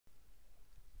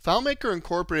FileMaker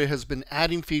Incorporated has been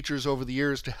adding features over the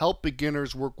years to help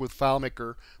beginners work with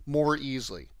FileMaker more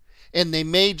easily. And they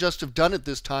may just have done it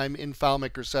this time in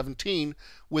FileMaker 17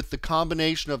 with the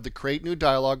combination of the Create New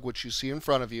dialog, which you see in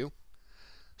front of you,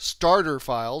 starter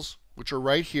files, which are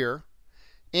right here,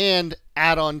 and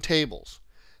add-on tables.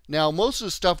 Now, most of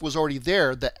the stuff was already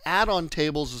there. The add-on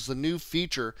tables is the new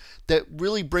feature that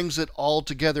really brings it all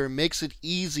together and makes it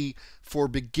easy for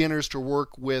beginners to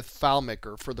work with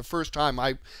FileMaker for the first time.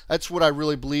 That's what I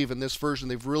really believe in this version.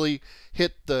 They've really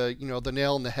hit the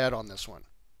nail on the head on this one.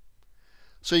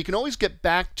 So you can always get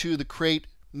back to the Create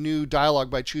New dialog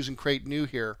by choosing Create New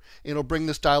here. It'll bring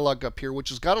this dialog up here, which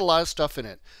has got a lot of stuff in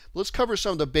it. Let's cover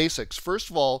some of the basics. First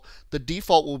of all, the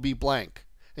default will be blank.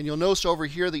 And you'll notice over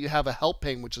here that you have a help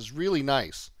pane, which is really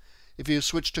nice. If you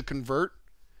switch to convert,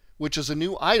 which is a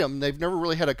new item, they've never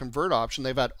really had a convert option.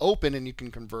 They've had open and you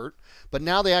can convert, but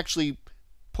now they actually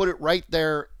put it right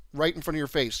there, right in front of your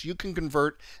face. You can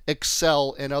convert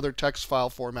Excel and other text file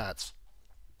formats.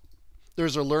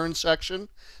 There's a learn section,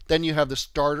 then you have the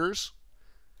starters,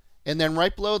 and then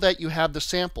right below that you have the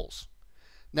samples.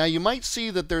 Now you might see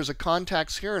that there's a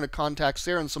contacts here and a contacts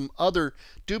there and some other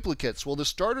duplicates. Well, the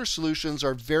starter solutions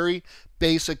are very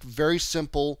basic, very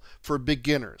simple for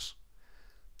beginners.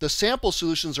 The sample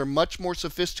solutions are much more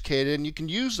sophisticated and you can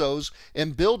use those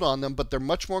and build on them, but they're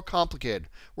much more complicated.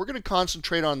 We're going to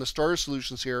concentrate on the starter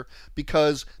solutions here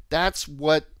because that's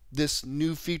what this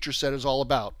new feature set is all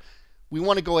about. We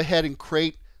want to go ahead and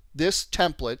create this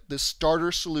template, this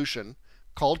starter solution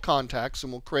called contacts,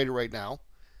 and we'll create it right now.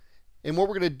 And what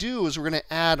we're going to do is we're going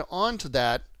to add on to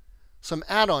that some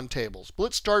add-on tables. But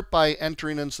let's start by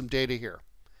entering in some data here.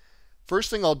 First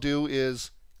thing I'll do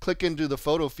is click into the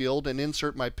photo field and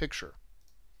insert my picture.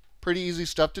 Pretty easy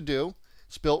stuff to do.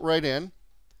 It's built right in.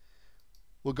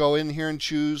 We'll go in here and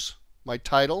choose my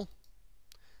title.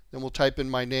 Then we'll type in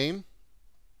my name.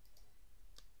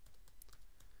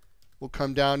 We'll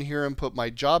come down here and put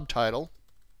my job title.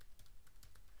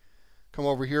 Come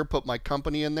over here, put my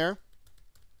company in there.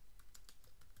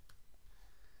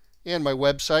 And my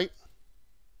website.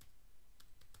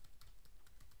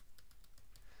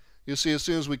 You'll see as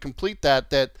soon as we complete that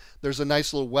there's a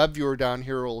nice little web viewer down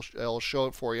here. It'll show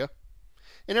it for you.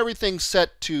 And everything's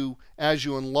set to, as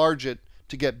you enlarge it,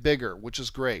 to get bigger, which is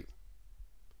great.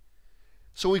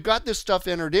 So we've got this stuff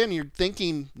entered in. You're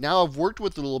thinking, now I've worked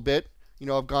with it a little bit.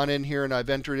 I've gone in here and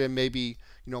I've entered in maybe,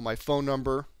 my phone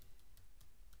number.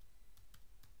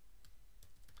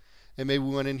 And maybe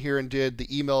we went in here and did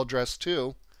the email address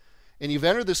too. And you've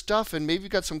entered this stuff and maybe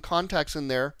you've got some contacts in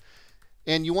there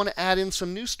and you want to add in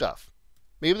some new stuff.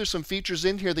 Maybe there's some features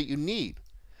in here that you need.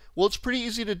 Well, it's pretty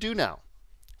easy to do now.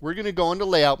 We're going to go into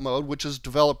layout mode, which is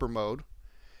developer mode,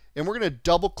 and we're going to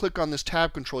double click on this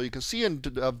tab control. You can see in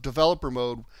developer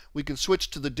mode we can switch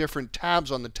to the different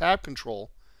tabs on the tab control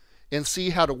and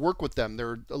see how to work with them.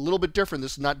 They're a little bit different.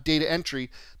 This is not data entry.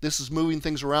 This is moving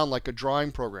things around like a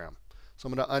drawing program. So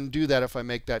I'm going to undo that if I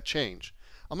make that change.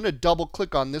 I'm going to double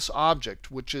click on this object,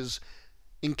 which is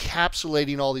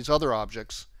encapsulating all these other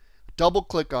objects. Double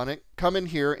click on it, come in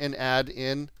here and add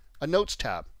in a notes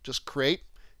tab. Just create,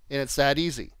 and it's that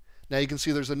easy. Now you can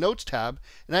see there's a notes tab,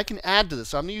 and I can add to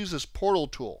this. I'm going to use this portal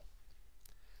tool.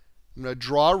 I'm going to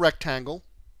draw a rectangle.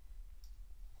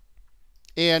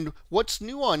 And what's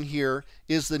new on here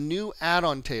is the new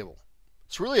add-on table.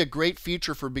 It's really a great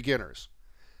feature for beginners.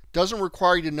 Doesn't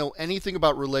require you to know anything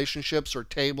about relationships or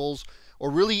tables or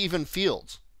really even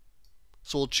fields.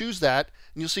 So we'll choose that,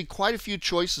 and you'll see quite a few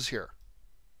choices here.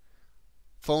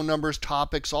 Phone numbers,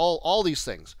 topics, all these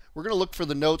things. We're going to look for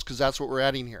the notes because that's what we're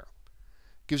adding here.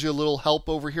 Gives you a little help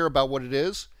over here about what it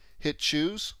is. Hit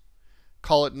choose,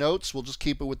 call it notes. We'll just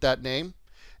keep it with that name.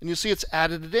 And you'll see it's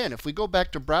added it in. If we go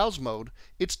back to browse mode,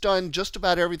 it's done just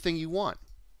about everything you want.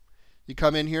 You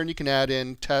come in here and you can add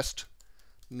in test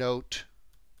note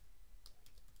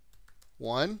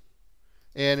 1.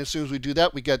 And as soon as we do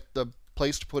that, we get the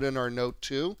place to put in our note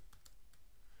 2.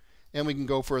 And we can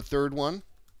go for a third one.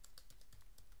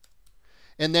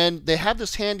 And then they have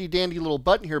this handy dandy little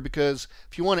button here because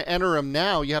if you want to enter them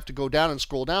now, you have to go down and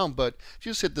scroll down. But if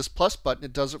you just hit this plus button,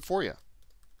 it does it for you.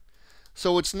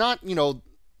 So it's not,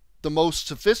 the most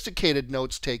sophisticated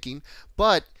notes taking,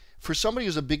 but for somebody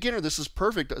who's a beginner, this is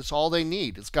perfect. It's all they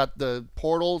need. It's got the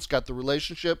portal, it's got the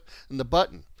relationship, and the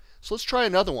button. So let's try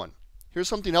another one. Here's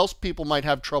something else people might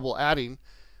have trouble adding,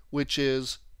 which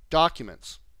is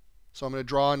documents. So I'm going to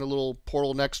draw in a little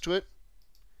portal next to it.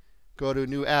 Go to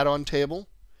new add-on table.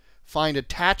 Find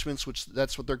attachments, which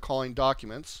that's what they're calling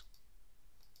documents.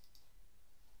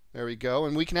 There we go.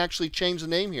 And we can actually change the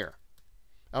name here.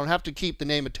 I don't have to keep the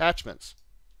name attachments.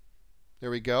 There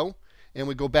we go. and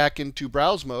we go back into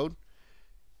browse mode,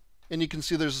 and you can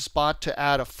see there's a spot to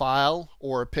add a file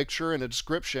or a picture and a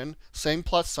description, same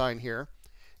plus sign here.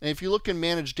 And if you look in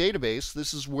Manage Database,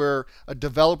 this is where a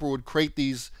developer would create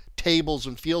these tables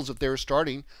and fields if they were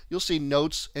starting. You'll see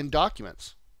notes and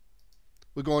documents.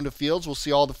 We go into fields, we'll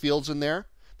see all the fields in there.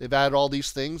 They've added all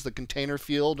these things, the container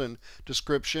field and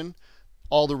description.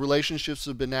 All the relationships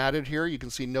have been added here. You can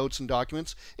see notes and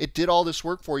documents. It did all this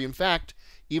work for you. In fact,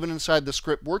 even inside the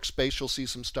script workspace, you'll see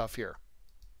some stuff here.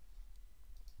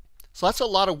 So that's a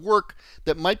lot of work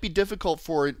that might be difficult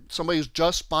for somebody who's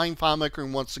just buying FileMaker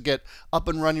and wants to get up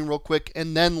and running real quick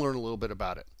and then learn a little bit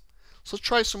about it. So let's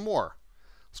try some more.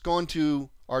 Let's go into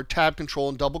our tab control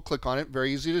and double click on it.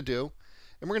 Very easy to do.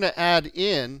 And we're going to add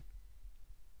in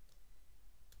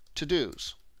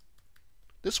to-dos.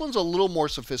 This one's a little more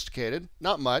sophisticated,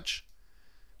 not much.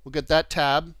 We'll get that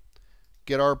tab,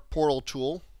 get our portal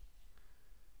tool.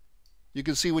 You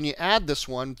can see when you add this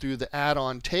one through the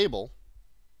add-on table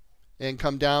and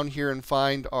come down here and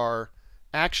find our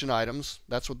action items,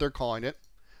 that's what they're calling it.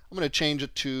 I'm going to change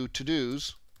it to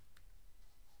to-dos.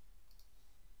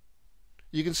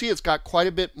 You can see it's got quite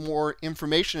a bit more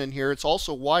information in here. It's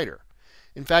also wider.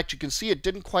 In fact, you can see it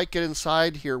didn't quite get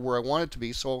inside here where I want it to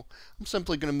be, so I'm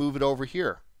simply going to move it over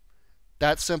here.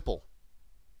 That's simple.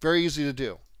 Very easy to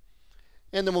do.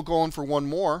 And then we'll go on for one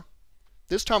more.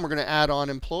 This time we're going to add on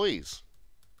employees.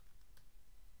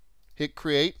 Hit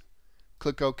Create,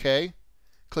 click OK,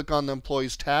 click on the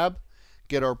Employees tab,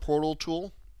 get our portal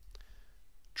tool,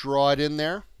 draw it in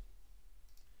there,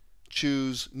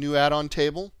 choose New Add-on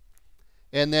Table,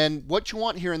 and then what you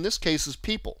want here in this case is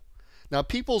people. Now,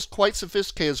 people is quite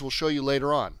sophisticated, as we'll show you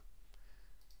later on.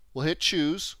 We'll hit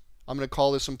Choose. I'm going to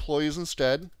call this Employees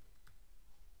instead.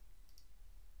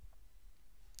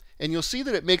 And you'll see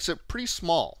that it makes it pretty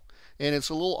small. And it's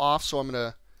a little off, so I'm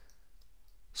going to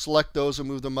select those and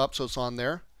move them up so it's on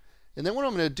there. And then what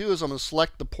I'm going to do is I'm going to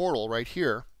select the portal right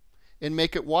here and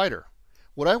make it wider.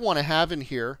 What I want to have in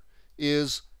here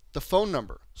is the phone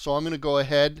number. So I'm going to go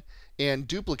ahead and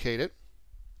duplicate it.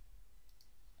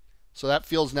 So that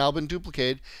field's now been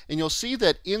duplicated. And you'll see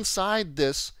that inside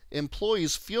this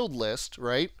employees field list,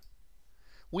 right,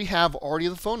 we have already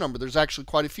the phone number. There's actually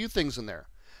quite a few things in there.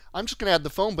 I'm just going to add the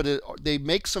phone, but they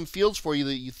make some fields for you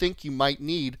that you think you might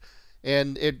need,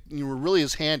 and it really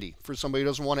is handy for somebody who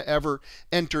doesn't want to ever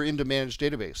enter into Manage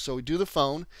Database. So we do the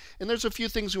phone, and there's a few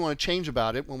things we want to change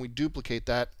about it when we duplicate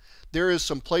that. There is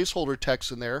some placeholder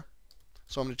text in there,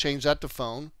 so I'm going to change that to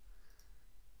phone.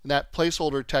 And that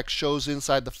placeholder text shows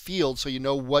inside the field so you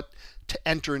know what to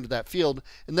enter into that field.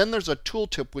 And then there's a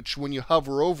tooltip which when you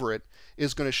hover over it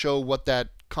is going to show what that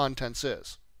contents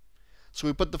is. So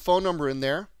we put the phone number in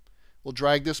there. We'll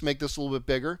drag this, make this a little bit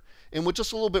bigger. And with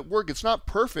just a little bit of work, it's not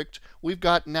perfect. We've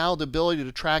got now the ability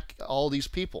to track all these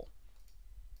people.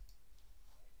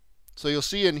 So you'll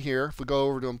see in here, if we go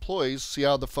over to employees, see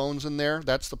how the phone's in there?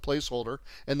 That's the placeholder.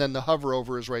 And then the hover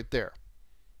over is right there.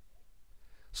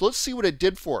 So let's see what it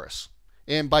did for us.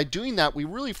 And by doing that, we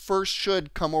really first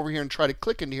should come over here and try to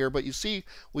click into here, but you see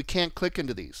we can't click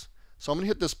into these. So I'm going to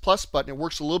hit this plus button. It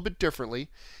works a little bit differently.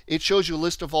 It shows you a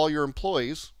list of all your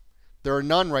employees. There are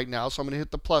none right now, so I'm going to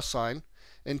hit the plus sign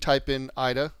and type in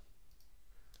Ida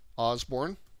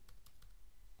Osborne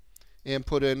and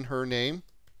put in her name,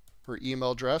 her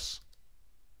email address.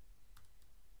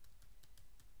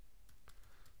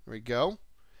 There we go.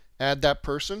 Add that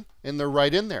person, and they're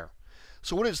right in there.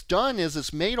 So what it's done is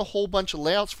it's made a whole bunch of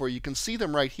layouts for you. You can see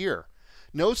them right here.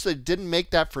 Notice that it didn't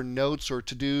make that for notes or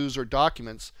to-dos or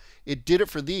documents. It did it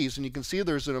for these, and you can see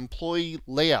there's an employee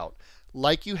layout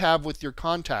like you have with your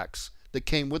contacts that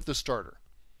came with the starter.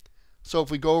 So if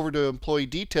we go over to employee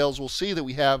details, we'll see that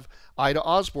we have Ida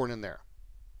Osborne in there.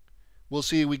 We'll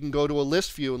see we can go to a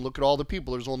list view and look at all the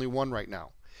people. There's only one right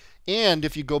now. And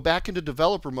if you go back into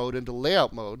developer mode, into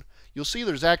layout mode, you'll see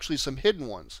there's actually some hidden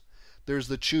ones. There's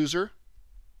the chooser,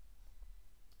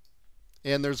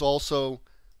 and there's also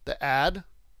the add,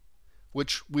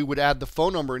 which we would add the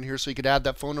phone number in here so you could add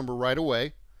that phone number right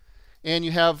away. And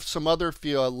you have some other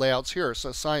layouts here, so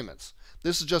assignments.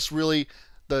 This is just really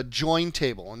the join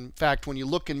table. In fact, when you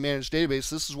look in Manage Database,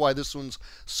 this is why this one's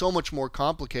so much more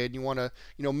complicated. You want to,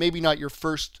 maybe not your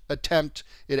first attempt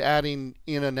at adding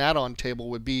in an add-on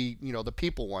table would be, the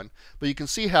people one. But you can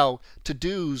see how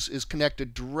to-dos is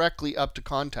connected directly up to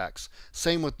contacts.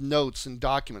 Same with notes and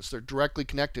documents. They're directly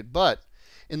connected. But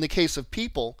in the case of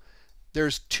people,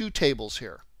 there's two tables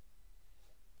here.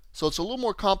 So it's a little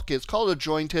more complicated. It's called a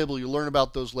join table. You'll learn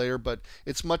about those later, but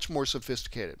it's much more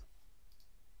sophisticated.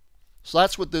 So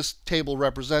that's what this table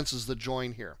represents, is the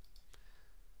join here.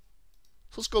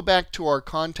 So let's go back to our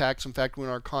contacts. In fact, we're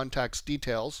in our contacts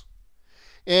details.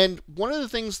 And one of the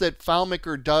things that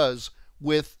FileMaker does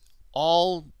with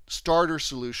all starter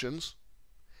solutions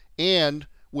and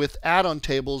with add-on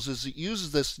tables is it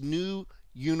uses this new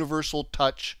universal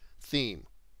touch theme.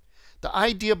 The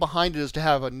idea behind it is to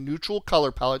have a neutral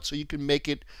color palette so you can make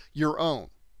it your own.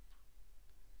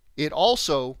 It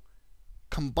also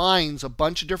combines a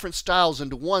bunch of different styles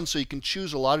into one so you can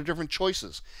choose a lot of different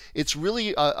choices. It's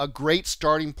really a great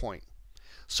starting point.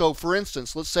 So for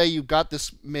instance, let's say you've got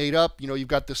this made up, you've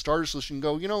got this starter solution, you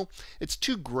go, it's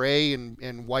too gray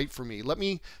and white for me. Let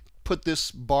me put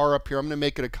this bar up here. I'm going to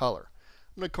make it a color.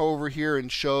 I'm going to go over here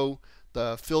and show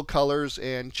the fill colors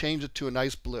and change it to a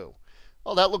nice blue.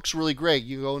 Oh, that looks really great.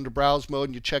 You go into browse mode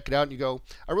and you check it out and you go,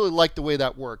 I really like the way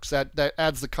that works. That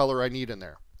adds the color I need in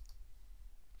there.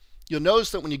 You'll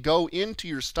notice that when you go into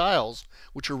your styles,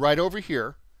 which are right over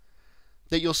here,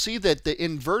 that you'll see that the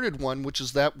inverted one, which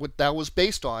is what that was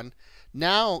based on,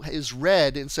 now is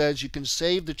red and says you can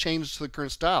save the changes to the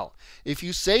current style. If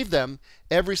you save them,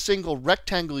 every single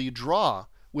rectangle you draw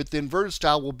with the inverted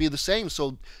style will be the same,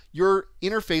 so your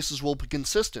interfaces will be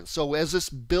consistent. So as this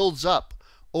builds up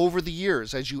over the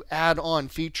years, as you add on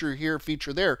feature here,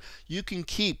 feature there, you can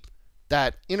keep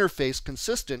that interface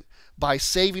consistent by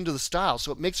saving to the style.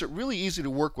 So it makes it really easy to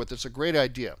work with. It's a great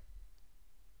idea.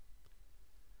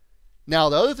 Now,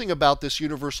 the other thing about this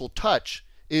universal touch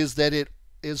is that it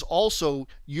is also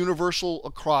universal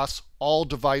across all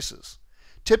devices.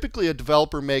 Typically, a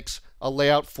developer makes a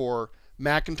layout for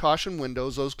Macintosh and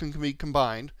Windows. Those can be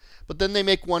combined. But then they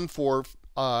make one for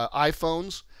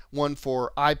iPhones, one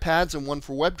for iPads, and one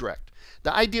for WebDirect.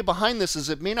 The idea behind this is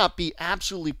it may not be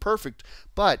absolutely perfect,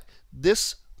 but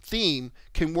this theme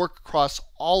can work across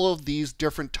all of these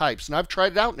different types. And I've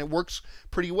tried it out and it works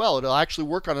pretty well. It'll actually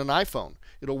work on an iPhone.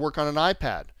 It'll work on an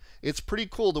iPad. It's pretty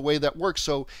cool the way that works.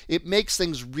 So it makes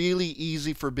things really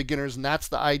easy for beginners, and that's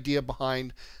the idea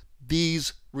behind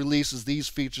these releases, these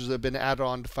features that have been added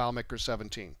on to FileMaker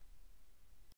 17.